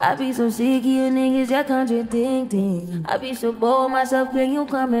I be so sick of you niggas, y'all contradicting. I be so bold myself when you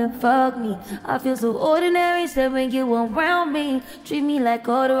come and fuck me. I feel so ordinary, except when you around me. Treat me like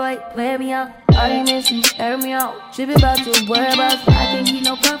all the right, wear me out. Arguments, you air me out. Tripping about your whereabouts. I can't keep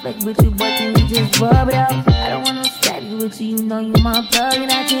no conflict with you, but can we just rub it out? I don't want no static with you, you know you my plug.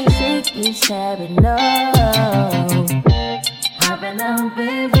 And I can't shake this habit, no. I've been out,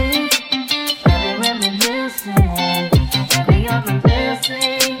 baby. I've been reminiscing. Every other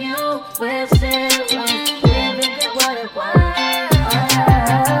missing you, we're still living it what it was.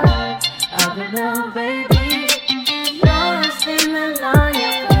 I've been out, baby. Lost in the line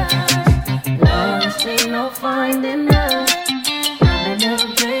of us. Lost, ain't no finding us. I've been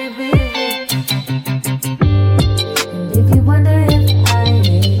out, baby. And if you wonder if I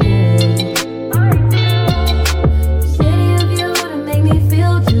hate you, shitty of you to make me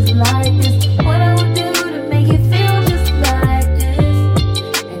feel just like this. What I would do to make you feel just like this.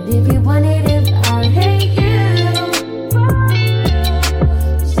 And if you wondered if I hate you,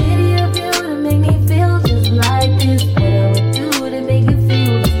 shitty of you to make me feel just like this. What I would do to make you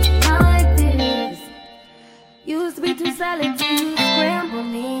feel just like this. Used to be too silent till you scramble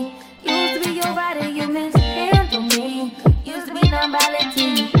me. Used to be your rider, you mishandle me. Used to be non-violent till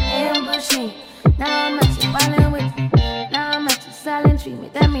you ambush me. Now I'm not your violent with you. Now I'm not your silent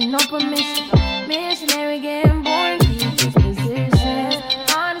treatment. That means no permission. Missionary getting boring, keep this position.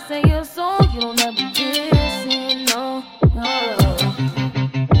 Hard to say your soul, you don't ever listen, no, no.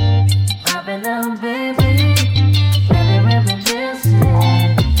 I've been out, baby. Every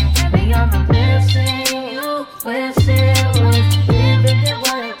reminiscing. Every other missing you. We're still living it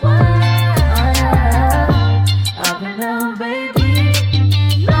what it was. I've been out, baby.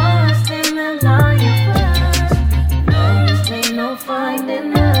 Lost in the line of us. Lost, ain't no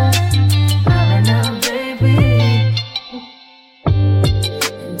finding us. I've been out, baby.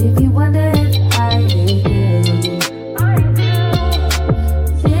 And if you wonder